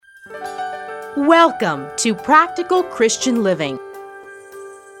Welcome to Practical Christian Living.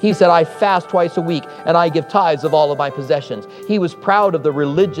 He said, I fast twice a week and I give tithes of all of my possessions. He was proud of the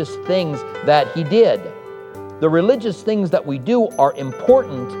religious things that he did. The religious things that we do are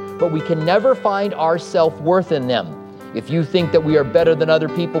important, but we can never find our self-worth in them. If you think that we are better than other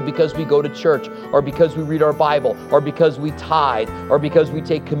people because we go to church, or because we read our Bible, or because we tithe, or because we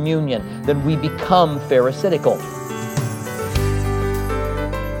take communion, then we become pharisaical.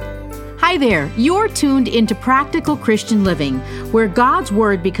 Hi there, you're tuned into Practical Christian Living, where God's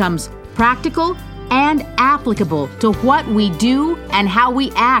Word becomes practical and applicable to what we do and how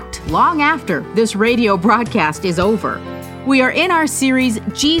we act long after this radio broadcast is over. We are in our series,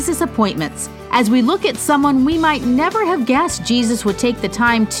 Jesus Appointments, as we look at someone we might never have guessed Jesus would take the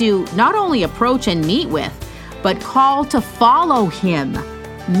time to not only approach and meet with, but call to follow him.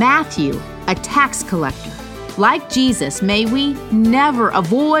 Matthew, a tax collector. Like Jesus, may we never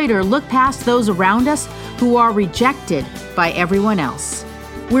avoid or look past those around us who are rejected by everyone else.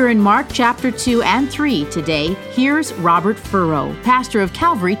 We're in Mark chapter 2 and 3 today. Here's Robert Furrow, pastor of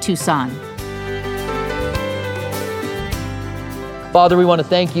Calvary, Tucson. Father, we want to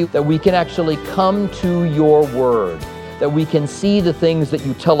thank you that we can actually come to your word, that we can see the things that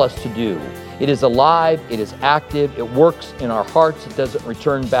you tell us to do. It is alive, it is active, it works in our hearts, it doesn't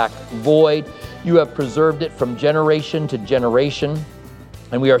return back void. You have preserved it from generation to generation,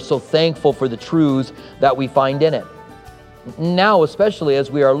 and we are so thankful for the truths that we find in it. Now, especially as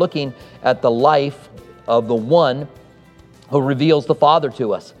we are looking at the life of the one who reveals the Father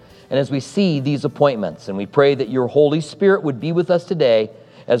to us. And as we see these appointments, and we pray that your Holy Spirit would be with us today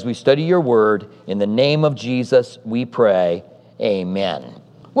as we study your word. In the name of Jesus, we pray, amen.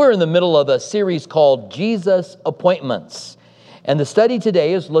 We're in the middle of a series called Jesus Appointments. And the study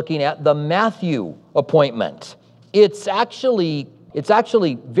today is looking at the Matthew appointment. It's actually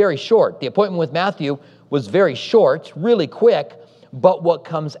very short. The appointment with Matthew was very short, really quick, but what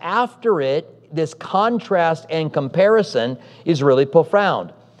comes after it, this contrast and comparison, is really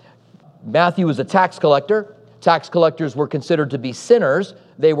profound. Matthew was a tax collector. Tax collectors were considered to be sinners.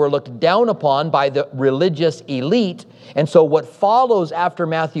 They were looked down upon by the religious elite. And so what follows after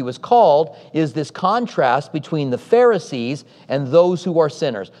Matthew is called is this contrast between the Pharisees and those who are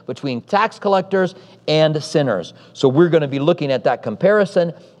sinners, between tax collectors and sinners. So we're going to be looking at that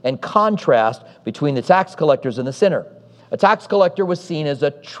comparison and contrast between the tax collectors and the sinner. A tax collector was seen as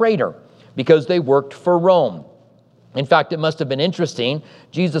a traitor because they worked for Rome. In fact, it must have been interesting.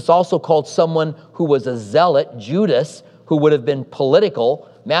 Jesus also called someone who was a zealot, Judas, who would have been political.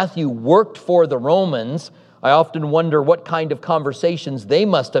 Matthew worked for the Romans. I often wonder what kind of conversations they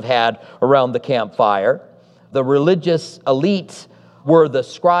must have had around the campfire. The religious elite were the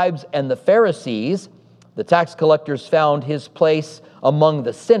scribes and the Pharisees. The tax collectors found his place among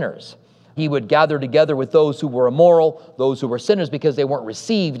the sinners. He would gather together with those who were immoral, those who were sinners, because they weren't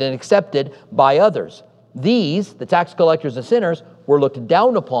received and accepted by others. These, the tax collectors and sinners, were looked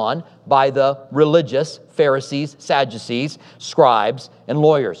down upon by the religious Pharisees, Sadducees, scribes, and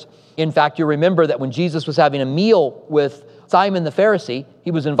lawyers. In fact, you remember that when Jesus was having a meal with Simon the Pharisee,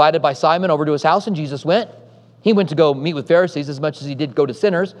 he was invited by Simon over to his house, and Jesus went. He went to go meet with Pharisees as much as he did go to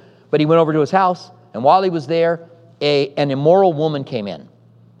sinners, but he went over to his house, and while he was there, an immoral woman came in,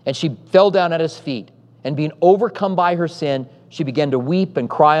 and she fell down at his feet, and being overcome by her sin, she began to weep and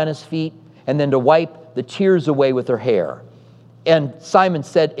cry on his feet, and then to wipe the tears away with her hair. And Simon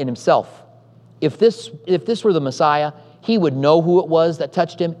said in himself, if this were the Messiah, he would know who it was that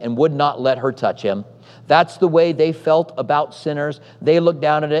touched him and would not let her touch him. That's the way they felt about sinners. They looked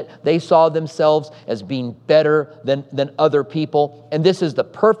down at it. They saw themselves as being better than other people. And this is the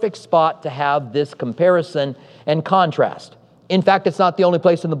perfect spot to have this comparison and contrast. In fact, it's not the only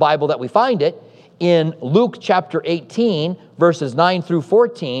place in the Bible that we find it. In Luke chapter 18, verses 9 through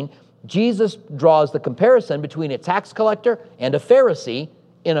 14, Jesus draws the comparison between a tax collector and a Pharisee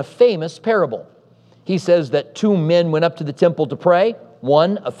in a famous parable. He says that two men went up to the temple to pray,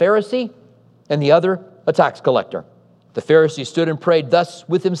 one a Pharisee and the other a tax collector. The Pharisee stood and prayed thus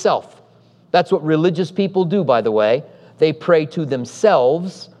with himself. That's what religious people do, by the way. They pray to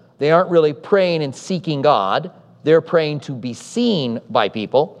themselves. They aren't really praying and seeking God. They're praying to be seen by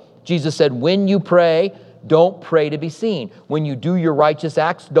people. Jesus said, when you pray, don't pray to be seen. When you do your righteous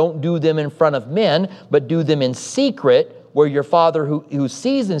acts, don't do them in front of men, but do them in secret, where your Father who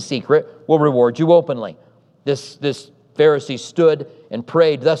sees in secret will reward you openly. This Pharisee stood and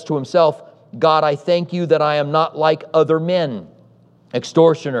prayed thus to himself, God, I thank you that I am not like other men,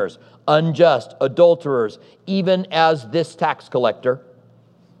 extortioners, unjust, adulterers, even as this tax collector.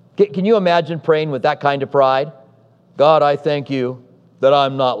 Can you imagine praying with that kind of pride? God, I thank you that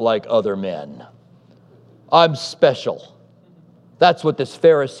I'm not like other men. I'm special. That's what this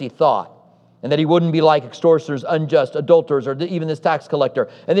Pharisee thought. And that he wouldn't be like extortioners, unjust, adulterers, or even this tax collector.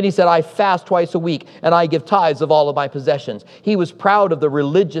 And then he said, I fast twice a week, and I give tithes of all of my possessions. He was proud of the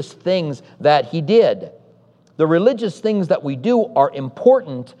religious things that he did. The religious things that we do are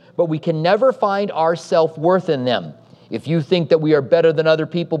important, but we can never find our self-worth in them. If you think that we are better than other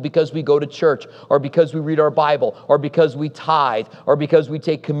people because we go to church, or because we read our Bible, or because we tithe, or because we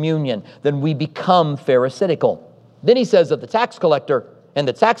take communion, then we become pharisaical. Then he says of the tax collector, and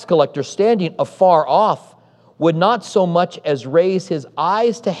the tax collector, standing afar off, would not so much as raise his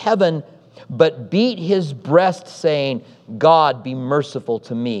eyes to heaven, but beat his breast, saying, God, be merciful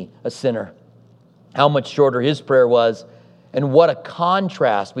to me, a sinner. How much shorter his prayer was, and what a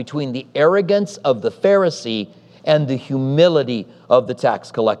contrast between the arrogance of the Pharisee and the humility of the tax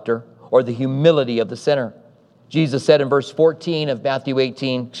collector, or the humility of the sinner. Jesus said in verse 14 of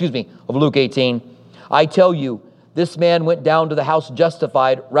Luke 18, I tell you, this man went down to the house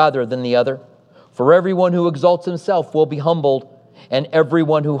justified rather than the other. For everyone who exalts himself will be humbled, and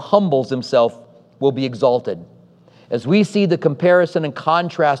everyone who humbles himself will be exalted. As we see the comparison and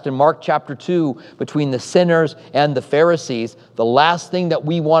contrast in Mark chapter 2 between the sinners and the Pharisees, the last thing that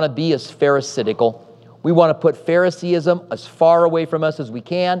we want to be is pharisaical. We want to put Phariseeism as far away from us as we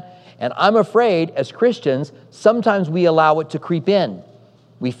can. And I'm afraid, as Christians, sometimes we allow it to creep in.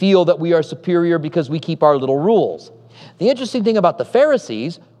 We feel that we are superior because we keep our little rules. The interesting thing about the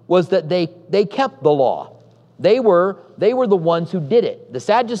Pharisees was that they kept the law. They were the ones who did it. The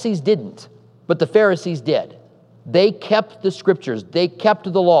Sadducees didn't, but the Pharisees did. They kept the scriptures. They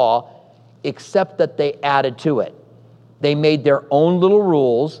kept the law, except that they added to it. They made their own little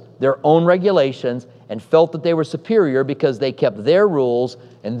rules, their own regulations, and felt that they were superior because they kept their rules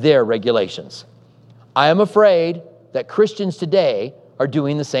and their regulations. I am afraid that Christians today are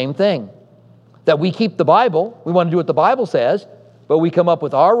doing the same thing. That we keep the Bible, we want to do what the Bible says, but we come up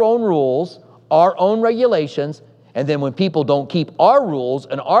with our own rules, our own regulations, and then when people don't keep our rules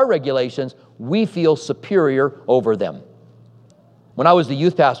and our regulations, we feel superior over them. When I was the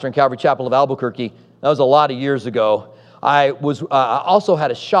youth pastor in Calvary Chapel of Albuquerque, that was a lot of years ago, I also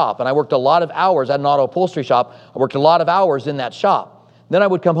had a shop, and I worked a lot of hours at an auto upholstery shop. I worked a lot of hours in that shop. Then I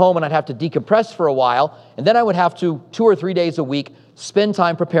would come home and I'd have to decompress for a while, and then I would have to 2 or 3 days a week spend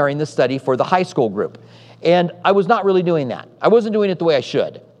time preparing the study for the high school group. And I was not really doing that. I wasn't doing it the way I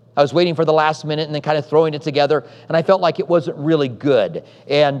should. I was waiting for the last minute and then kind of throwing it together, and I felt like it wasn't really good.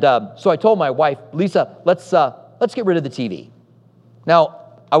 And so I told my wife, Lisa, let's get rid of the TV. Now,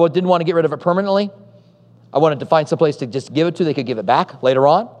 I didn't want to get rid of it permanently. I wanted to find someplace to just give it to. They could give it back later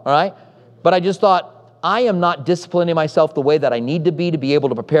on, all right? But I just thought, I am not disciplining myself the way that I need to be able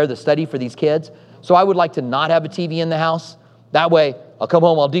to prepare the study for these kids. So I would like to not have a TV in the house. That way, I'll come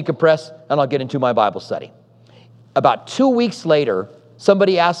home, I'll decompress, and I'll get into my Bible study. About 2 weeks later,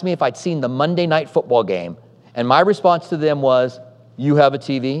 somebody asked me if I'd seen the Monday night football game, and my response to them was, you have a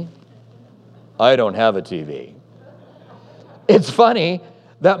TV? I don't have a TV. It's funny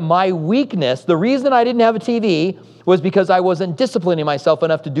that my weakness, the reason I didn't have a TV was because I wasn't disciplining myself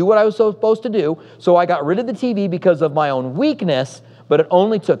enough to do what I was supposed to do, so I got rid of the TV because of my own weakness, but it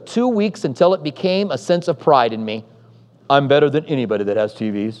only took 2 weeks until it became a sense of pride in me. I'm better than anybody that has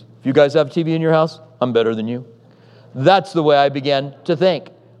TVs. If you guys have a TV in your house, I'm better than you. That's the way I began to think.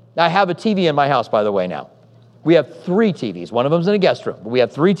 I have a TV in my house, by the way, now. We have 3 TVs. One of them's in a guest room, but we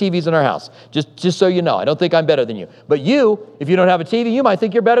have 3 TVs in our house. Just so you know, I don't think I'm better than you. But you, if you don't have a TV, you might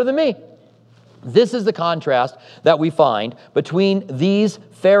think you're better than me. This is the contrast that we find between these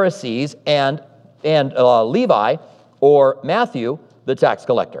Pharisees and Levi, or Matthew, the tax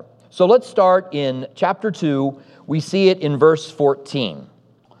collector. So let's start in chapter 2. We see it in verse 14.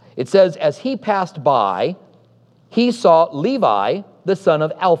 It says, as he passed by, he saw Levi, the son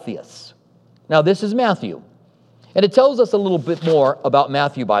of Alphaeus. Now this is Matthew. And it tells us a little bit more about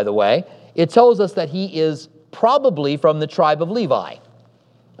Matthew, by the way. It tells us that he is probably from the tribe of Levi.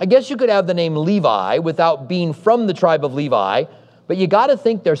 I guess you could have the name Levi without being from the tribe of Levi, but you got to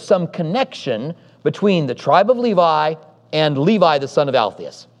think there's some connection between the tribe of Levi and Levi, the son of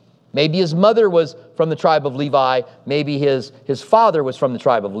Alphaeus. Maybe his mother was from the tribe of Levi. Maybe his father was from the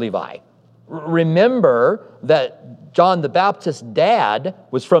tribe of Levi. Remember that John the Baptist's dad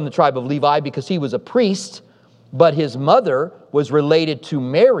was from the tribe of Levi because he was a priest, but his mother was related to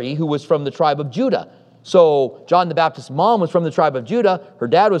Mary, who was from the tribe of Judah. So John the Baptist's mom was from the tribe of Judah. Her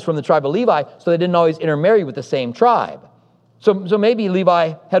dad was from the tribe of Levi, so they didn't always intermarry with the same tribe. So maybe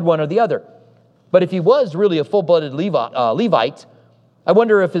Levi had one or the other. But if he was really a full-blooded Levite, I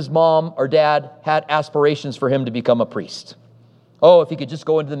wonder if his mom or dad had aspirations for him to become a priest. Oh, if he could just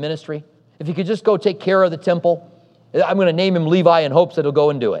go into the ministry, if he could just go take care of the temple, I'm going to name him Levi in hopes that he'll go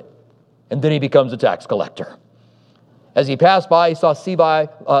and do it. And then he becomes a tax collector. As he passed by, he saw Levi,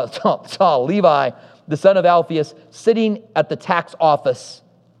 the son of Alphaeus, sitting at the tax office.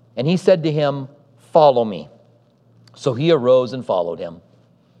 And he said to him, "Follow me." So he arose and followed him.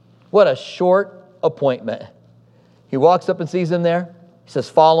 What a short appointment. He walks up and sees him there. He says,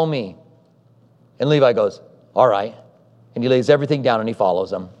 "Follow me." And Levi goes, "All right." And he lays everything down and he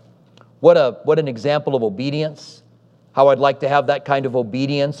follows him. What an example of obedience. How I'd like to have that kind of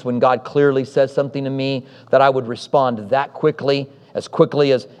obedience when God clearly says something to me, that I would respond that quickly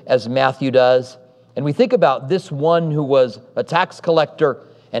as Matthew does. And we think about this one who was a tax collector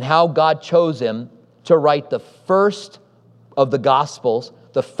and how God chose him to write the first of the Gospels.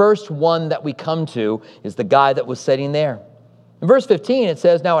 The first one that we come to is the guy that was sitting there. In verse 15, it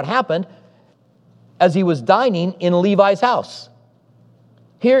says, "Now it happened as he was dining in Levi's house."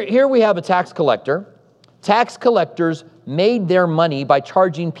 Here we have a tax collector. Tax collectors made their money by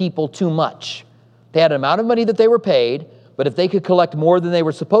charging people too much. They had an amount of money that they were paid, but if they could collect more than they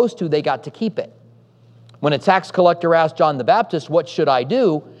were supposed to, they got to keep it. When a tax collector asked John the Baptist, "What should I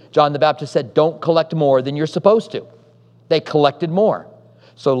do?" John the Baptist said, "Don't collect more than you're supposed to." They collected more.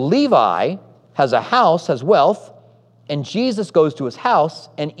 So Levi has a house, has wealth, and Jesus goes to his house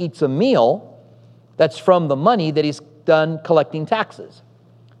and eats a meal that's from the money that he's done collecting taxes.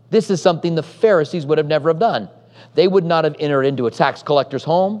 This is something the Pharisees would have never have done. They would not have entered into a tax collector's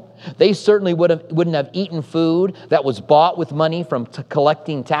home. They certainly wouldn't have eaten food that was bought with money from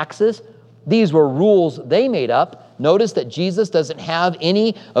collecting taxes. These were rules they made up. Notice that Jesus doesn't have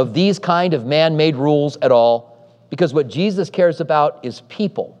any of these kind of man-made rules at all, because what Jesus cares about is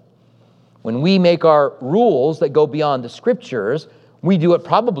people. When we make our rules that go beyond the Scriptures, we do it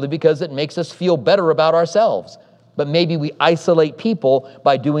probably because it makes us feel better about ourselves. But maybe we isolate people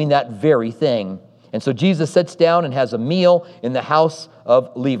by doing that very thing. And so Jesus sits down and has a meal in the house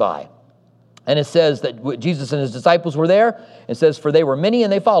of Levi. And it says that Jesus and his disciples were there. It says, "For they were many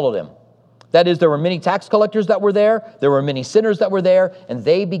and they followed him." That is, there were many tax collectors that were there. There were many sinners that were there. And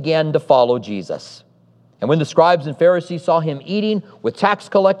they began to follow Jesus. And when the scribes and Pharisees saw him eating with tax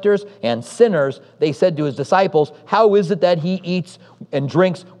collectors and sinners, they said to his disciples, "How is it that he eats and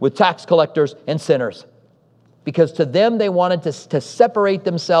drinks with tax collectors and sinners?" Because to them, they wanted to separate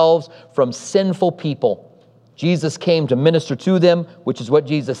themselves from sinful people. Jesus came to minister to them, which is what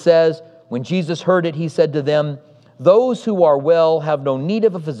Jesus says. When Jesus heard it, he said to them, "Those who are well have no need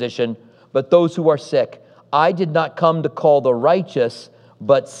of a physician, but those who are sick. I did not come to call the righteous,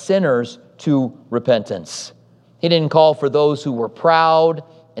 but sinners to repentance." He didn't call for those who were proud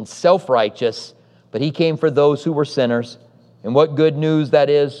and self-righteous, but he came for those who were sinners. And what good news that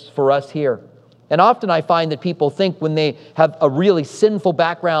is for us here. And often I find that people think when they have a really sinful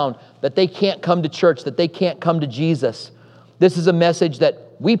background that they can't come to church, that they can't come to Jesus. This is a message that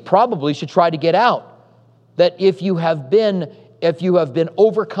we probably should try to get out. That if you have been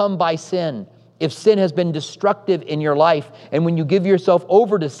overcome by sin, if sin has been destructive in your life, and when you give yourself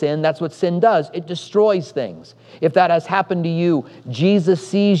over to sin, that's what sin does. It destroys things. If that has happened to you, Jesus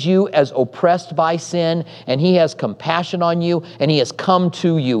sees you as oppressed by sin, and he has compassion on you, and he has come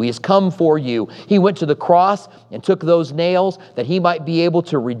to you. He has come for you. He went to the cross and took those nails that he might be able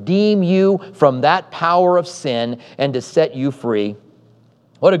to redeem you from that power of sin and to set you free.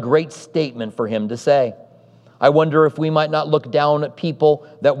 What a great statement for him to say. I wonder if we might not look down at people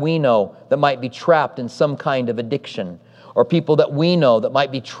that we know that might be trapped in some kind of addiction, or people that we know that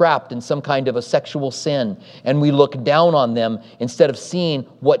might be trapped in some kind of a sexual sin, and we look down on them instead of seeing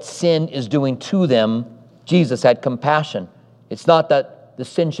what sin is doing to them. Jesus had compassion. It's not that the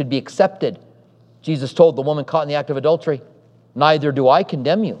sin should be accepted. Jesus told the woman caught in the act of adultery, "Neither do I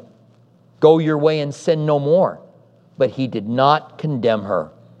condemn you. Go your way and sin no more." But he did not condemn her,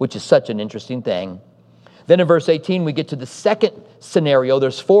 which is such an interesting thing. Then in verse 18, we get to the second scenario.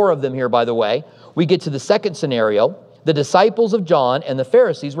 There's 4 of them here, by the way. We get to the second scenario. The disciples of John and the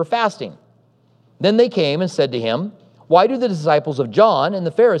Pharisees were fasting. Then they came and said to him, "Why do the disciples of John and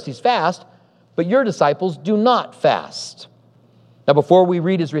the Pharisees fast, but your disciples do not fast?" Now, before we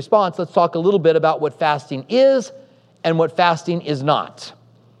read his response, let's talk a little bit about what fasting is and what fasting is not.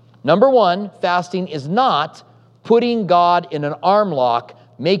 Number 1, fasting is not putting God in an arm lock,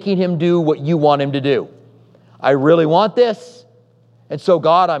 making him do what you want him to do. I really want this, and so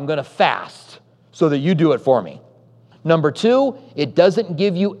God, I'm going to fast so that you do it for me. Number 2, it doesn't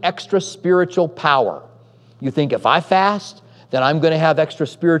give you extra spiritual power. You think if I fast, then I'm going to have extra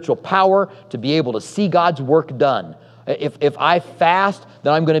spiritual power to be able to see God's work done. If I fast,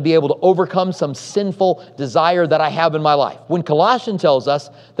 then I'm going to be able to overcome some sinful desire that I have in my life. When Colossians tells us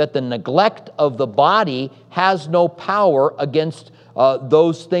that the neglect of the body has no power against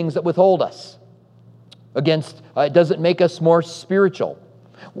those things that withhold us. It doesn't make us more spiritual.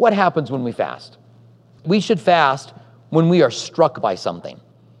 What happens when we fast? We should fast when we are struck by something.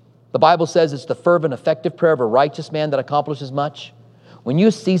 The Bible says it's the fervent, effective prayer of a righteous man that accomplishes much. When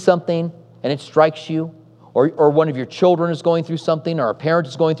you see something and it strikes you, or one of your children is going through something, or a parent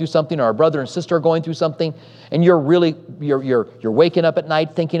is going through something, or a brother and sister are going through something, and you're waking up at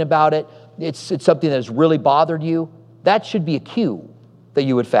night thinking about it, it's something that has really bothered you, that should be a cue that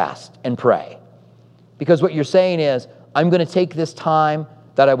you would fast and pray. Because what you're saying is, I'm going to take this time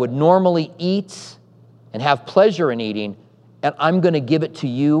that I would normally eat and have pleasure in eating, and I'm going to give it to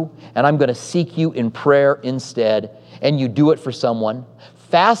you, and I'm going to seek you in prayer instead, and you do it for someone.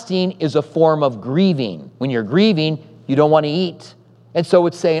 Fasting is a form of grieving. When you're grieving, you don't want to eat. And so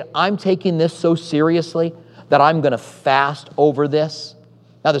it's saying, I'm taking this so seriously that I'm going to fast over this.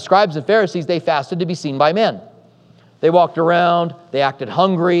 Now, the scribes and Pharisees, they fasted to be seen by men. They walked around, they acted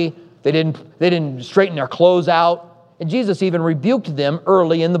hungry, they didn't straighten their clothes out. And Jesus even rebuked them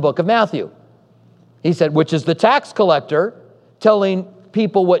early in the book of Matthew. He said, which is the tax collector telling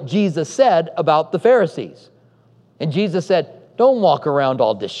people what Jesus said about the Pharisees. And Jesus said, don't walk around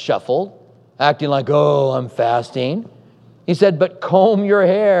all disheveled, acting like, oh, I'm fasting. He said, but comb your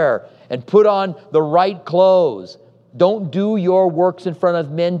hair and put on the right clothes. Don't do your works in front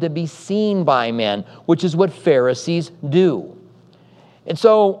of men to be seen by men, which is what Pharisees do. And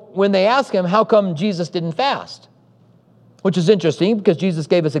so when they ask him, how come Jesus didn't fast? Which is interesting because Jesus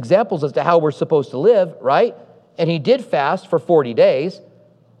gave us examples as to how we're supposed to live, right? And he did fast for 40 days,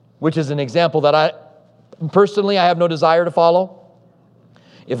 which is an example that I have no desire to follow.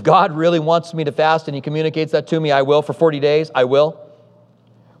 If God really wants me to fast and he communicates that to me, I will. For 40 days, I will.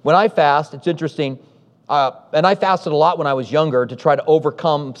 When I fast, it's interesting, and I fasted a lot when I was younger to try to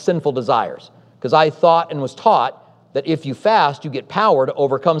overcome sinful desires, because I thought and was taught that if you fast, you get power to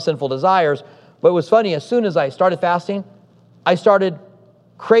overcome sinful desires. But it was funny, as soon as I started fasting, I started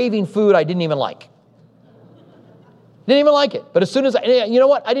craving food I didn't even like. Didn't even like it. But as soon as, you know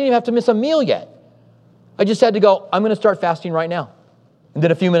what? I didn't even have to miss a meal yet. I just had to go, I'm going to start fasting right now. And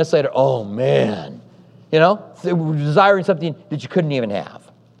then a few minutes later, oh man, desiring something that you couldn't even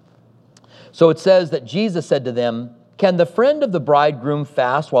have. So it says that Jesus said to them, can the friend of the bridegroom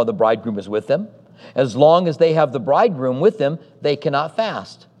fast while the bridegroom is with them? As long as they have the bridegroom with them, they cannot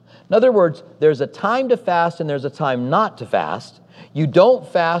fast. In other words, there's a time to fast and there's a time not to fast. You don't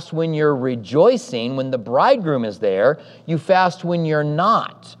fast when you're rejoicing, when the bridegroom is there. You fast when you're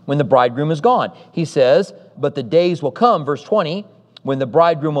not, when the bridegroom is gone. He says, but the days will come, verse 20, when the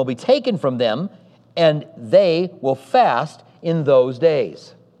bridegroom will be taken from them, and they will fast in those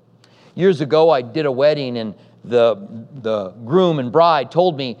days. Years ago, I did a wedding, and the groom and bride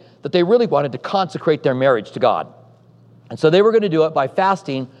told me that they really wanted to consecrate their marriage to God. And so they were going to do it by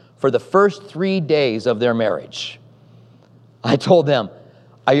fasting for the first 3 days of their marriage. I told them,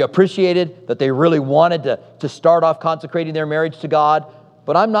 I appreciated that they really wanted to start off consecrating their marriage to God,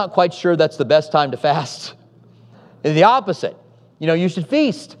 but I'm not quite sure that's the best time to fast. The opposite. You should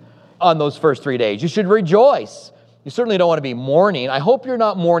feast on those first 3 days. You should rejoice. You certainly don't want to be mourning. I hope you're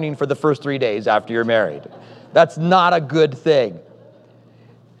not mourning for the first 3 days after you're married. That's not a good thing.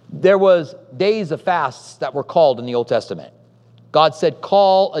 There was days of fasts that were called in the Old Testament. God said,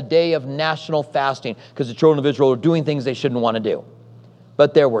 call a day of national fasting because the children of Israel were doing things they shouldn't want to do.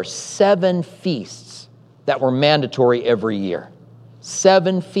 But there were 7 feasts that were mandatory every year.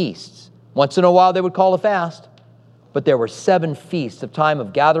 7 feasts. Once in a while they would call a fast. But there were 7 feasts of time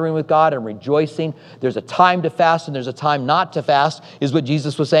of gathering with God and rejoicing. There's a time to fast and there's a time not to fast, is what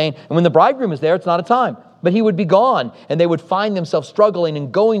Jesus was saying. And when the bridegroom is there, it's not a time. But he would be gone, and they would find themselves struggling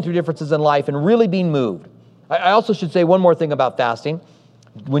and going through differences in life and really being moved. I also should say one more thing about fasting.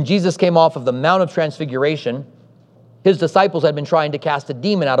 When Jesus came off of the Mount of Transfiguration, his disciples had been trying to cast a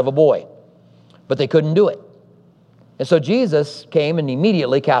demon out of a boy, but they couldn't do it. And so Jesus came and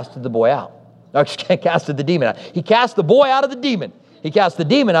immediately casted the boy out. Casted the demon out. He cast the boy out of the demon. He cast the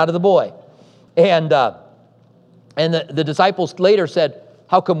demon out of the boy. And the disciples later said,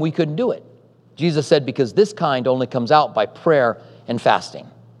 how come we couldn't do it? Jesus said, because this kind only comes out by prayer and fasting.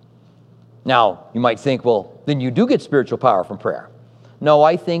 Now, you might think, well, then you do get spiritual power from prayer. No,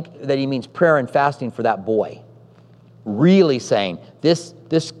 I think that he means prayer and fasting for that boy. Really saying, this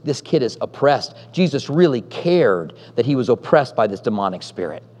kid is oppressed. Jesus really cared that he was oppressed by this demonic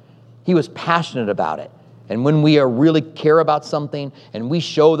spirit. He was passionate about it. And when we really care about something and we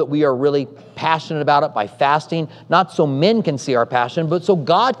show that we are really passionate about it by fasting, not so men can see our passion, but so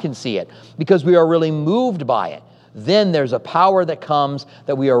God can see it, because we are really moved by it, then there's a power that comes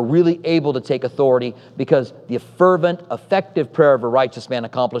that we are really able to take authority, because the fervent, effective prayer of a righteous man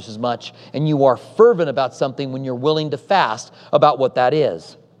accomplishes much. And you are fervent about something when you're willing to fast about what that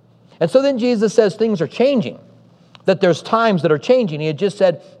is. And so then Jesus says things are changing, that there's times that are changing. He had just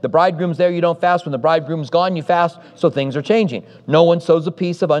said, the bridegroom's there, you don't fast. When the bridegroom's gone, you fast. So things are changing. No one sews a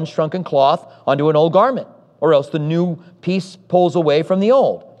piece of unshrunken cloth onto an old garment, or else the new piece pulls away from the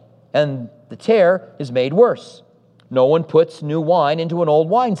old, and the tear is made worse. No one puts new wine into an old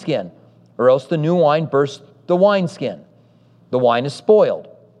wineskin, or else the new wine bursts the wineskin. The wine is spoiled.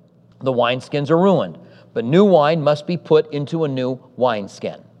 The wineskins are ruined. But new wine must be put into a new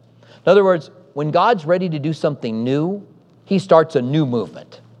wineskin. In other words, when God's ready to do something new, He starts a new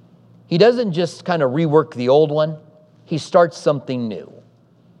movement. He doesn't just kind of rework the old one. He starts something new.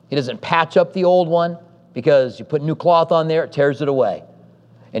 He doesn't patch up the old one, because you put new cloth on there, it tears it away.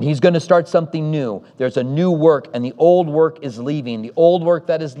 And He's going to start something new. There's a new work, and the old work is leaving. The old work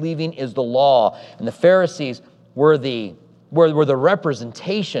that is leaving is the law. And the Pharisees were the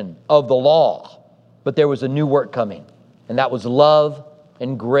representation of the law. But there was a new work coming, and that was love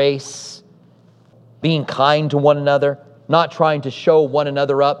and grace, being kind to one another, not trying to show one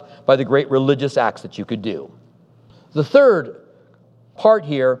another up by the great religious acts that you could do. The third part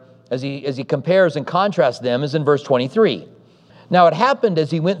here, as he compares and contrasts them, is in verse 23. Now it happened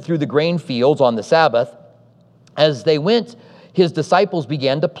as He went through the grain fields on the Sabbath, as they went, His disciples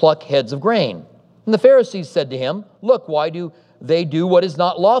began to pluck heads of grain. And the Pharisees said to Him, "Look, why do they do what is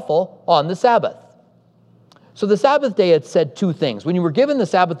not lawful on the Sabbath?" So the Sabbath day had said two things. When you were given the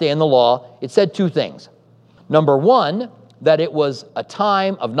Sabbath day in the law, it said two things. Number one, that it was a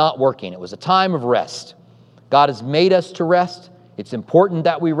time of not working. It was a time of rest. God has made us to rest. It's important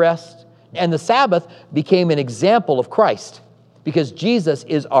that we rest. And the Sabbath became an example of Christ, because Jesus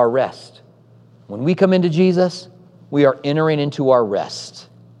is our rest. When we come into Jesus, we are entering into our rest.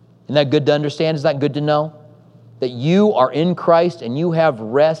 Isn't that good to understand? Is that good to know? That you are in Christ and you have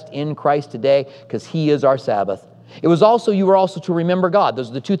rest in Christ today, because He is our Sabbath. You were also to remember God.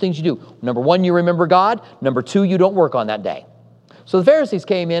 Those are the two things you do. Number one, you remember God. Number two, you don't work on that day. So the Pharisees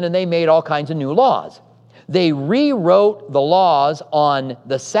came in and they made all kinds of new laws. They rewrote the laws on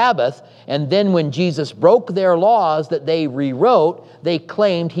the Sabbath, and then when Jesus broke their laws that they rewrote, they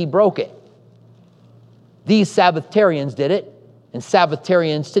claimed He broke it. These Sabbatarians did it, and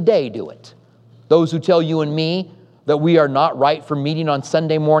Sabbatarians today do it. Those who tell you and me that we are not right for meeting on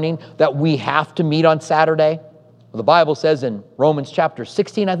Sunday morning, that we have to meet on Saturday. Well, the Bible says in Romans chapter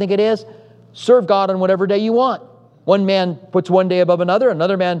 16, I think it is, serve God on whatever day you want. One man puts one day above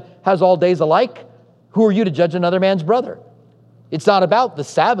another man has all days alike. Who are you to judge another man's brother? It's not about the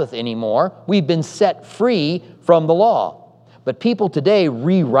Sabbath anymore. We've been set free from the law. But people today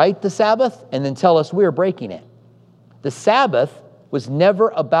rewrite the Sabbath and then tell us we're breaking it. The Sabbath was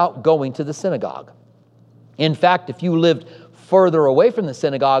never about going to the synagogue. In fact, if you lived further away from the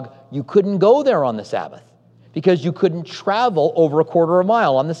synagogue, you couldn't go there on the Sabbath, because you couldn't travel over a quarter of a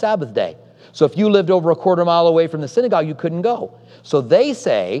mile on the Sabbath day. So if you lived over a quarter mile away from the synagogue, you couldn't go. So they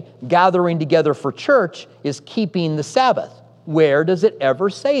say gathering together for church is keeping the Sabbath. Where does it ever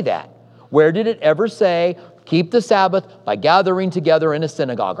say that? Where did it ever say keep the Sabbath by gathering together in a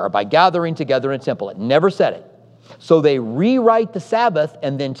synagogue or by gathering together in a temple? It never said it. So they rewrite the Sabbath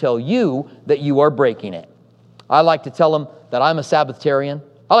and then tell you that you are breaking it. I like to tell them that I'm a Sabbatarian.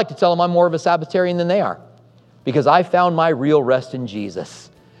 I like to tell them I'm more of a Sabbatarian than they are, because I found my real rest in Jesus.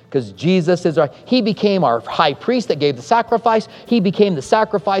 Because Jesus He became our high priest that gave the sacrifice. He became the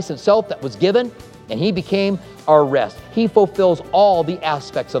sacrifice itself that was given, and He became our rest. He fulfills all the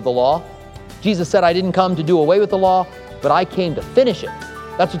aspects of the law. Jesus said, I didn't come to do away with the law, but I came to finish it.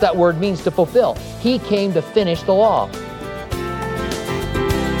 That's what that word means, to fulfill. He came to finish the law.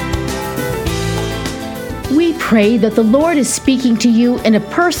 We pray that the Lord is speaking to you in a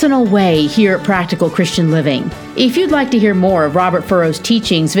personal way here at Practical Christian Living. If you'd like to hear more of Robert Furrow's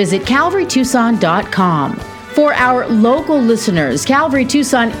teachings, visit CalvaryTucson.com. For our local listeners, Calvary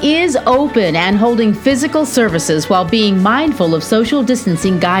Tucson is open and holding physical services while being mindful of social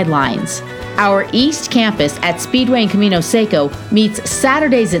distancing guidelines. Our East Campus at Speedway and Camino Seco meets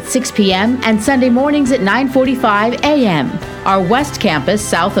Saturdays at 6 p.m. and Sunday mornings at 9:45 a.m. Our West Campus,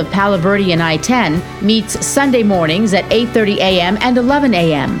 south of Palo Verde and I-10, meets Sunday mornings at 8:30 a.m. and 11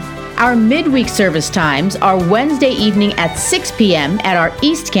 a.m. Our midweek service times are Wednesday evening at 6 p.m. at our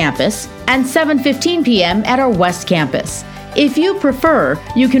East Campus and 7:15 p.m. at our West Campus. If you prefer,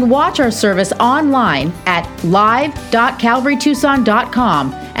 you can watch our service online at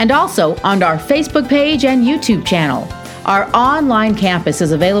live.calvarytucson.com and also on our Facebook page and YouTube channel. Our online campus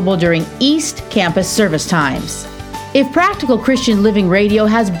is available during East Campus service times. If Practical Christian Living Radio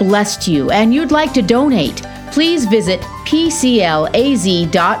has blessed you and you'd like to donate, please visit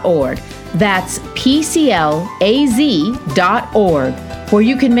PCLAZ.org. That's PCLAZ.org, where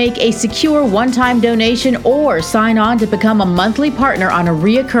you can make a secure one-time donation or sign on to become a monthly partner on a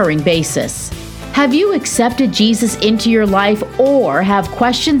reoccurring basis. Have you accepted Jesus into your life or have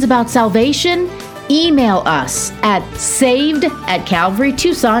questions about salvation? Email us at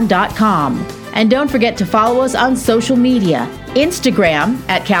saved@calvarytucson.com. And don't forget to follow us on social media, Instagram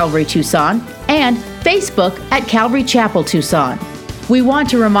at Calvary Tucson and Facebook at Calvary Chapel Tucson. We want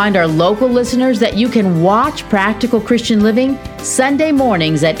to remind our local listeners that you can watch Practical Christian Living Sunday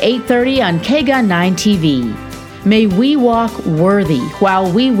mornings at 8:30 on KGUN 9 TV. May we walk worthy while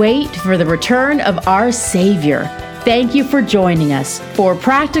we wait for the return of our Savior. Thank you for joining us for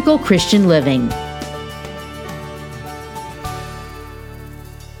Practical Christian Living.